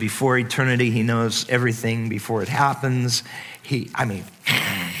 You know, before eternity, He knows everything before it happens.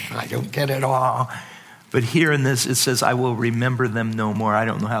 I don't get it all. But here in this, it says, I will remember them no more. I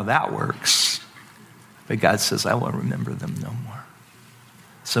don't know how that works. But God says, I will remember them no more.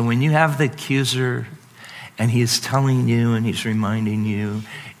 So when you have the accuser and he's telling you and he's reminding you,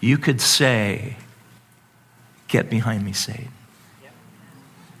 you could say, get behind me, Satan.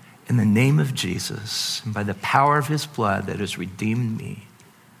 In the name of Jesus, and by the power of His blood that has redeemed me,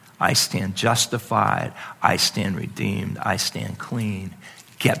 I stand justified, I stand redeemed, I stand clean.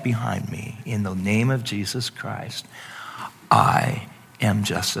 Get behind me. In the name of Jesus Christ, I am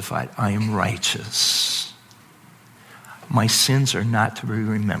justified. I am righteous. My sins are not to be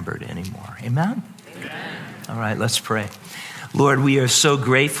remembered anymore. Amen? Amen. All right, let's pray. Lord, we are so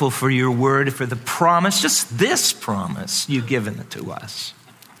grateful for your word, for the promise, just this promise you've given to us.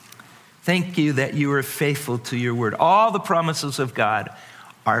 Thank you that you are faithful to your word. All the promises of God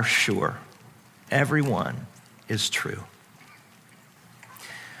are sure. Every one is true.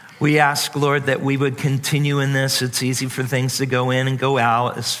 We ask, Lord, that we would continue in this. It's easy for things to go in and go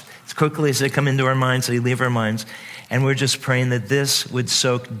out as quickly as they come into our minds, they leave our minds. And we're just praying that this would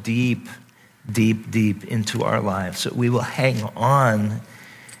soak deep, deep, deep into our lives, that we will hang on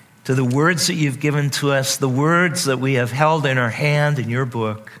to the words that you've given to us, the words that we have held in our hand in your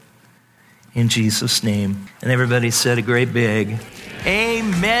book, in Jesus' name. And everybody said a great big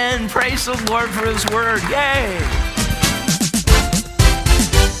amen. Praise the Lord for His word. Yay!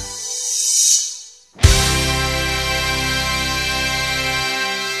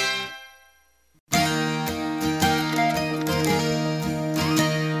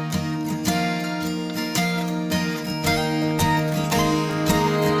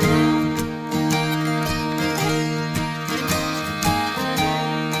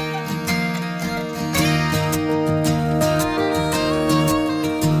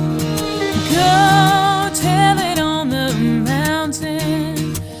 Go tell it on the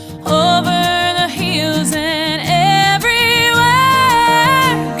mountain, over the hill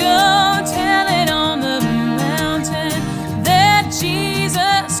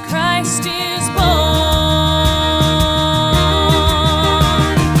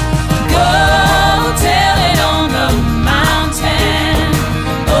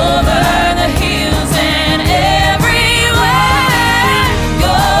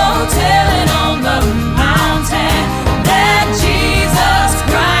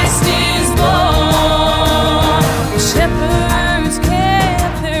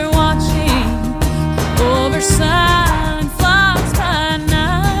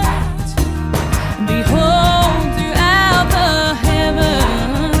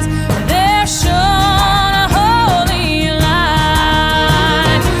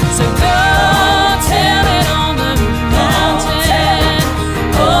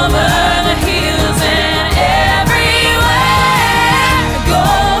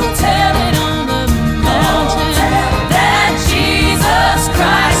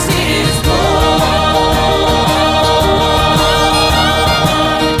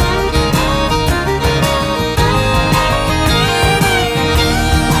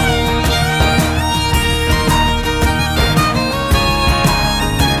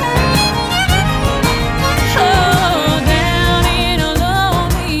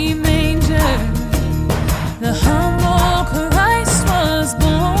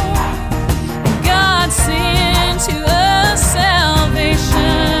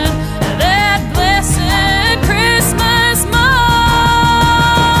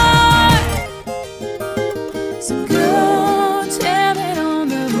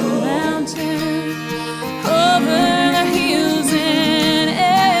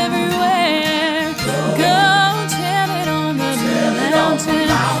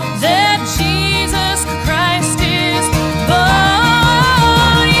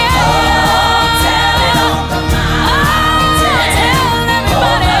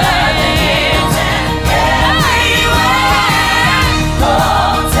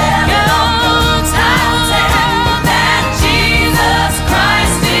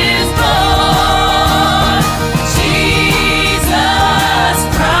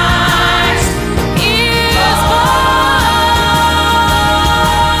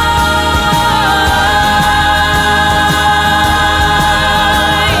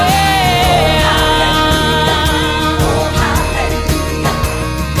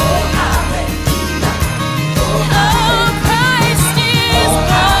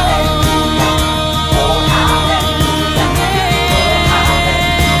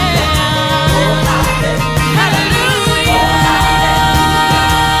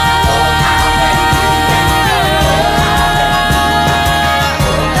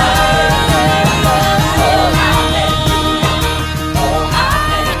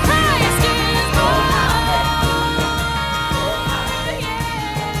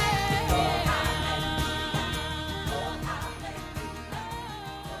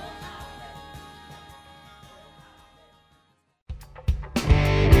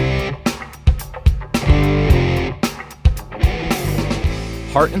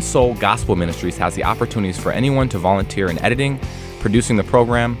Heart and Soul Gospel Ministries has the opportunities for anyone to volunteer in editing, producing the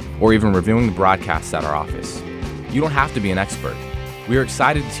program, or even reviewing the broadcasts at our office. You don't have to be an expert. We are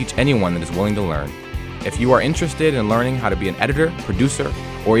excited to teach anyone that is willing to learn. If you are interested in learning how to be an editor, producer,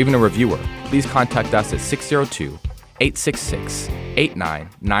 or even a reviewer, please contact us at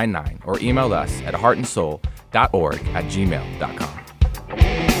 602-866-8999 or email us at heartandsoul.org@gmail.com.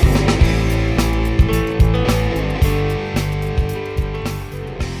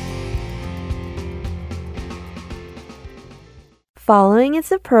 Following is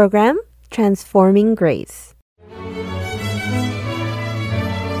the program, Transforming Grace.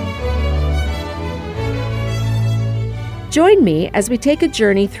 Join me as we take a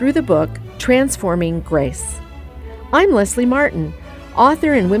journey through the book, Transforming Grace. I'm Leslie Martin,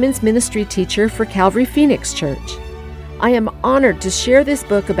 author and women's ministry teacher for Calvary Phoenix Church. I am honored to share this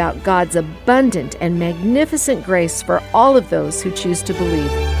book about God's abundant and magnificent grace for all of those who choose to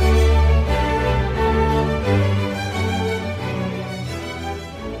believe.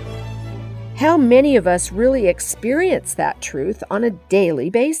 How many of us really experience that truth on a daily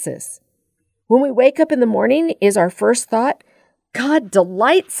basis? When we wake up in the morning, is our first thought, God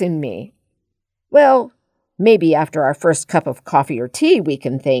delights in me? Well, maybe after our first cup of coffee or tea, we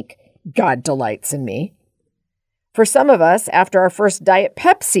can think, God delights in me. For some of us, after our first Diet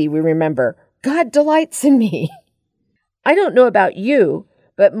Pepsi, we remember, God delights in me. I don't know about you,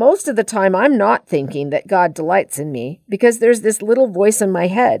 but most of the time I'm not thinking that God delights in me because there's this little voice in my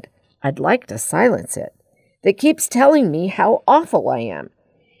head, I'd like to silence it, that keeps telling me how awful I am.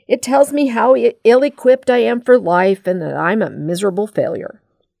 It tells me how ill-equipped I am for life and that I'm a miserable failure.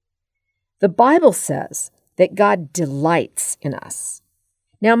 The Bible says that God delights in us.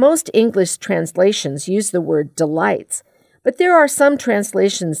 Now, most English translations use the word delights, but there are some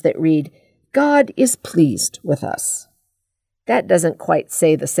translations that read, God is pleased with us. That doesn't quite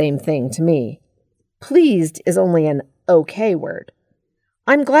say the same thing to me. Pleased is only an okay word.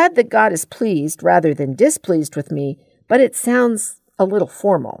 I'm glad that God is pleased rather than displeased with me, but it sounds a little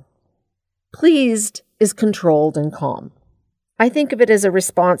formal. Pleased is controlled and calm. I think of it as a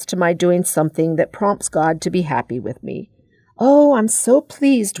response to my doing something that prompts God to be happy with me. Oh, I'm so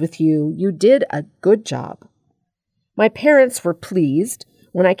pleased with you. You did a good job. My parents were pleased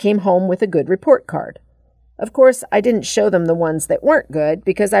when I came home with a good report card. Of course, I didn't show them the ones that weren't good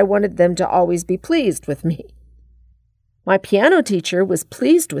because I wanted them to always be pleased with me. My piano teacher was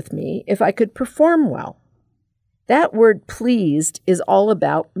pleased with me if I could perform well. That word pleased is all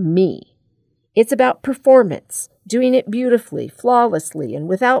about me. It's about performance, doing it beautifully, flawlessly, and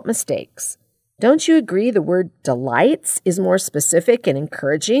without mistakes. Don't you agree the word delights is more specific and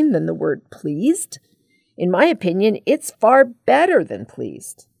encouraging than the word pleased? In my opinion, it's far better than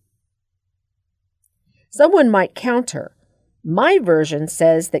pleased. Someone might counter, my version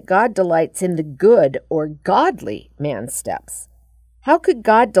says that God delights in the good or godly man's steps. How could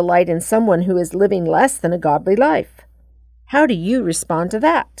God delight in someone who is living less than a godly life? How do you respond to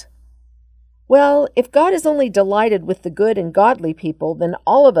that? Well, if God is only delighted with the good and godly people, then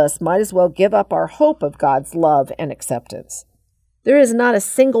all of us might as well give up our hope of God's love and acceptance. There is not a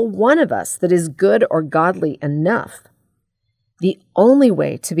single one of us that is good or godly enough. The only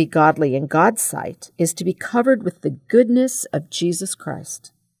way to be godly in God's sight is to be covered with the goodness of Jesus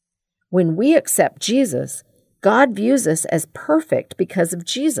Christ. When we accept Jesus, God views us as perfect because of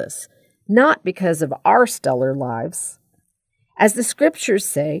Jesus, not because of our stellar lives. As the scriptures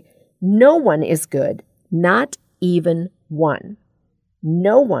say, no one is good, not even one.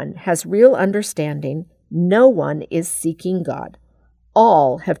 No one has real understanding. No one is seeking God.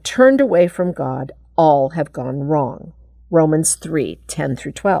 All have turned away from God. All have gone wrong. Romans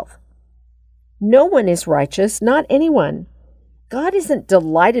 3:10-12. No one is righteous, not anyone. God isn't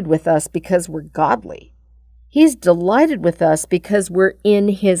delighted with us because we're godly. He's delighted with us because we're in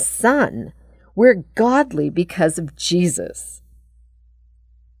His Son. We're godly because of Jesus.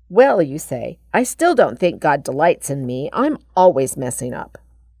 Well, you say, I still don't think God delights in me. I'm always messing up.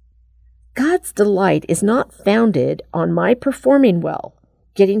 God's delight is not founded on my performing well,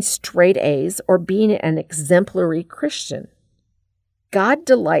 getting straight A's, or being an exemplary Christian. God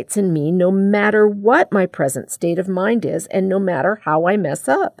delights in me no matter what my present state of mind is and no matter how I mess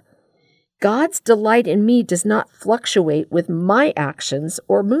up. God's delight in me does not fluctuate with my actions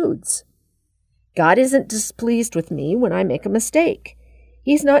or moods. God isn't displeased with me when I make a mistake.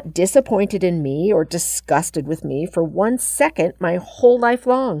 He's not disappointed in me or disgusted with me for 1 second my whole life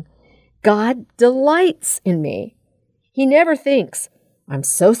long. God delights in me. He never thinks, I'm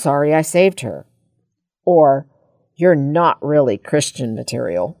so sorry I saved her, or you're not really Christian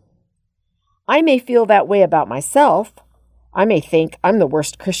material. I may feel that way about myself. I may think I'm the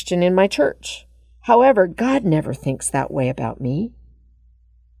worst Christian in my church. However, God never thinks that way about me.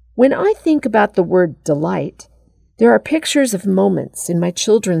 When I think about the word delight, there are pictures of moments in my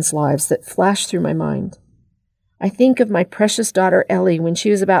children's lives that flash through my mind. I think of my precious daughter Ellie when she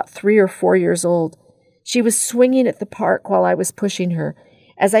was about 3 or 4 years old. She was swinging at the park while I was pushing her.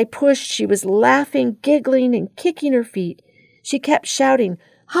 As I pushed, she was laughing, giggling, and kicking her feet. She kept shouting,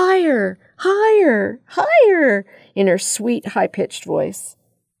 "Higher, higher, higher," in her sweet, high-pitched voice.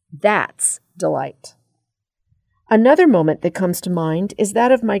 That's delight. Another moment that comes to mind is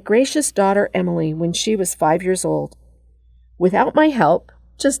that of my gracious daughter Emily when she was 5 years old. Without my help,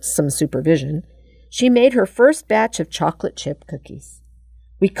 just some supervision, she made her first batch of chocolate chip cookies.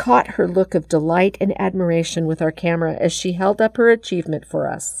 We caught her look of delight and admiration with our camera as she held up her achievement for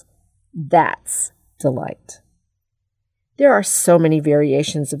us. That's delight. There are so many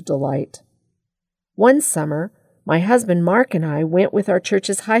variations of delight. One summer, my husband Mark and I went with our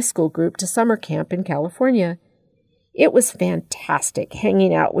church's high school group to summer camp in California. It was fantastic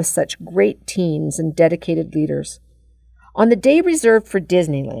hanging out with such great teens and dedicated leaders. On the day reserved for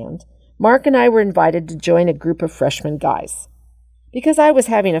Disneyland, Mark and I were invited to join a group of freshman guys. Because I was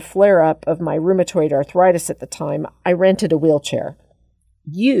having a flare-up of my rheumatoid arthritis at the time, I rented a wheelchair.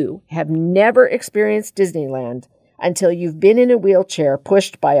 You have never experienced Disneyland until you've been in a wheelchair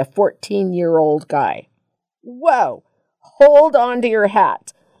pushed by a 14-year-old guy. Whoa! Hold on to your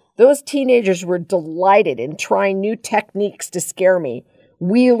hat. Those teenagers were delighted in trying new techniques to scare me.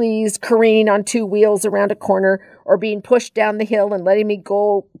 Wheelies, careening on 2 wheels around a corner, or being pushed down the hill and letting me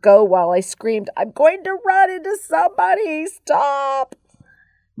go while I screamed, "I'm going to run into somebody! Stop!"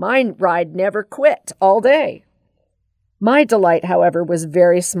 My ride never quit all day. My delight, however, was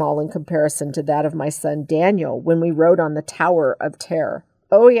very small in comparison to that of my son Daniel when we rode on the Tower of Terror.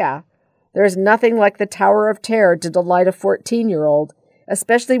 Oh yeah, there's nothing like the Tower of Terror to delight a 14-year-old,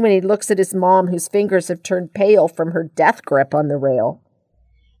 especially when he looks at his mom whose fingers have turned pale from her death grip on the rail.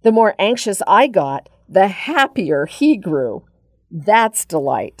 The more anxious I got, the happier he grew. That's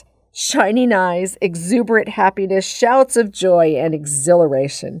delight. Shining eyes, exuberant happiness, shouts of joy and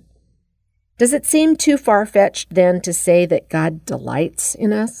exhilaration. Does it seem too far-fetched, then, to say that God delights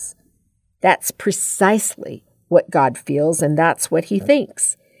in us? That's precisely what God feels, and that's what he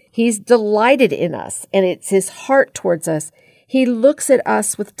thinks. He's delighted in us, and it's his heart towards us. He looks at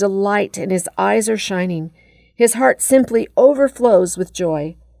us with delight, and his eyes are shining. His heart simply overflows with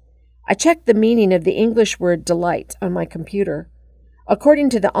joy. I checked the meaning of the English word delight on my computer. According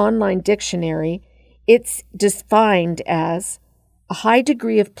to the online dictionary, it's defined as a high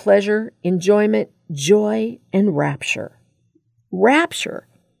degree of pleasure, enjoyment, joy, and rapture. Rapture.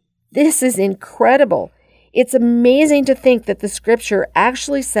 This is incredible. It's amazing to think that the scripture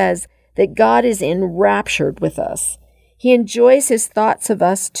actually says that God is enraptured with us. He enjoys his thoughts of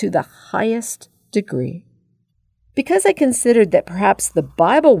us to the highest degree. Because I considered that perhaps the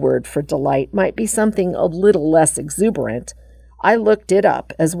Bible word for delight might be something a little less exuberant, I looked it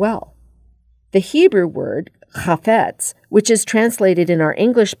up as well. The Hebrew word, chafetz, which is translated in our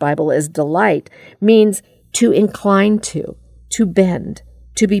English Bible as delight, means to incline to bend,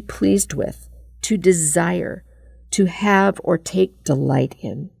 to be pleased with, to desire, to have or take delight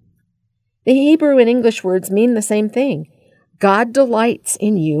in. The Hebrew and English words mean the same thing. God delights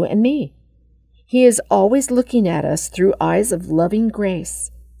in you and me. He is always looking at us through eyes of loving grace.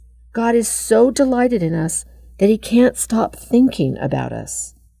 God is so delighted in us that he can't stop thinking about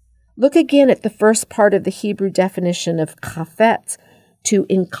us. Look again at the first part of the Hebrew definition of chafetz, to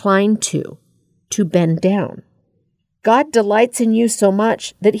incline to bend down. God delights in you so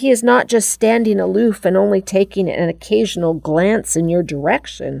much that he is not just standing aloof and only taking an occasional glance in your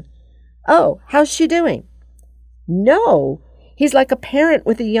direction. "Oh, how's she doing?" No, he's like a parent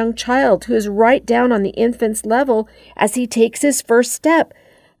with a young child who is right down on the infant's level as he takes his first step.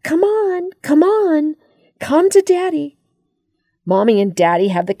 Come on, come to Daddy." Mommy and Daddy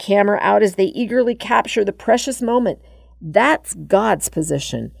have the camera out as they eagerly capture the precious moment. That's God's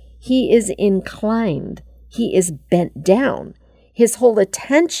position. He is inclined. He is bent down. His whole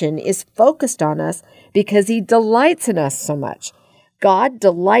attention is focused on us because he delights in us so much. God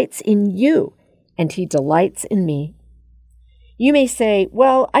delights in you, and he delights in me. You may say,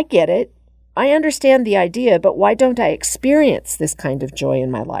 "Well, I get it. I understand the idea, but why don't I experience this kind of joy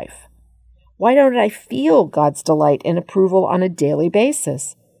in my life? Why don't I feel God's delight and approval on a daily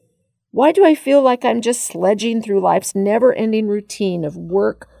basis? Why do I feel like I'm just sledging through life's never-ending routine of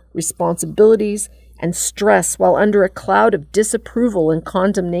work, responsibilities, and stress while under a cloud of disapproval and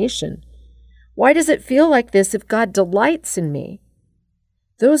condemnation? Why does it feel like this if God delights in me?"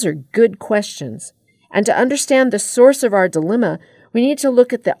 Those are good questions, And to understand the source of our dilemma, we need to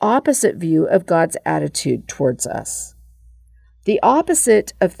look at the opposite view of God's attitude towards us. The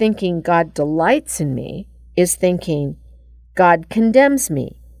opposite of thinking God delights in me is thinking God condemns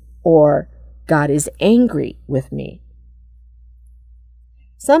me or God is angry with me.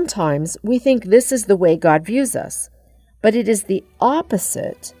 Sometimes we think this is the way God views us, but it is the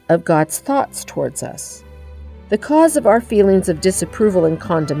opposite of God's thoughts towards us. The cause of our feelings of disapproval and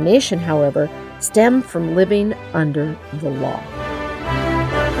condemnation, however, stem from living under the law.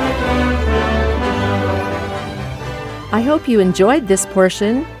 I hope you enjoyed this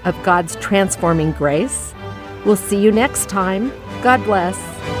portion of God's transforming grace. We'll see you next time. God bless.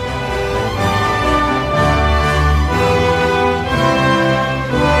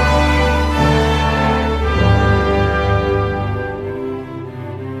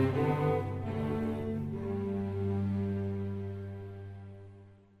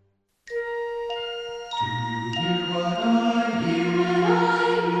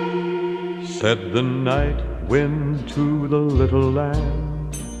 Said the night wind to the little lamb,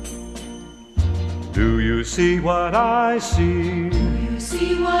 do you see what I see? Do you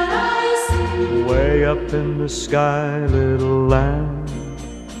see what I see? Way up in the sky, little lamb.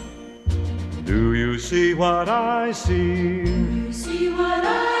 Do you see what I see? Do you see what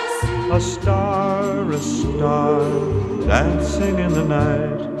I see? A star dancing in the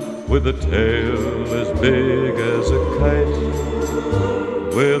night, with a tail as big as a kite,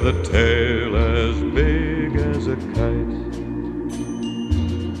 with a tail as big as a kite.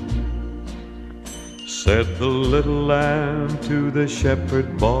 Said the little lamb to the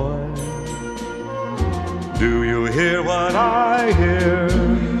shepherd boy, do you hear what I hear? Do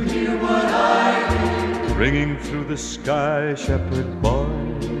you hear what I hear? Ringing through the sky, shepherd boy.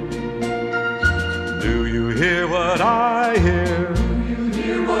 Do you hear what I hear? Do you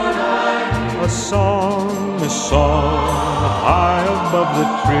hear what I hear? A song high above the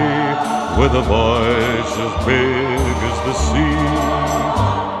tree, with a voice as big as the sea,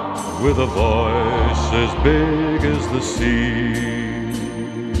 with a voice as big as the sea.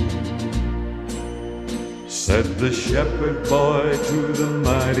 Said the shepherd boy to the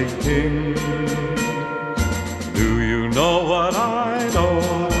mighty king, do you know what I know?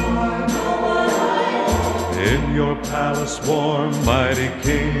 In your palace warm, mighty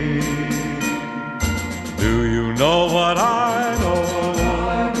king, do you know what I know?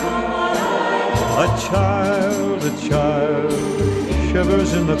 A child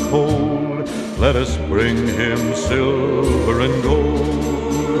shivers in the cold. Let us bring him silver and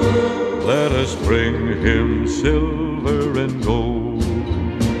gold. Let us bring him silver and gold.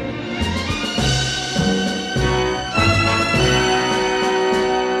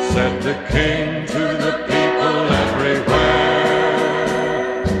 Said the king to the people everywhere,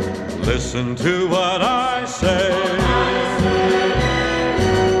 listen to what I say.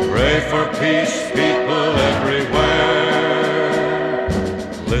 Pray for peace, people everywhere.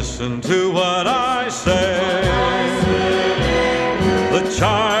 Listen to what I say. The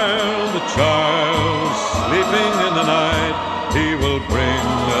child sleeping in the night, he will bring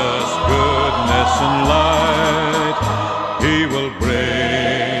us goodness and light. He will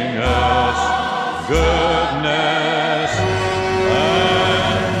bring us goodness and light.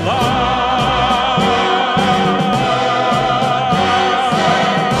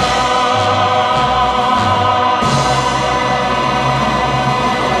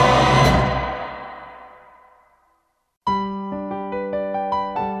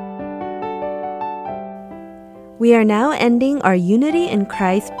 We are now ending our Unity in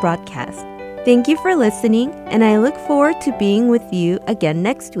Christ broadcast. Thank you for listening, and I look forward to being with you again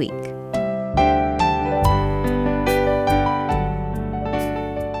next week.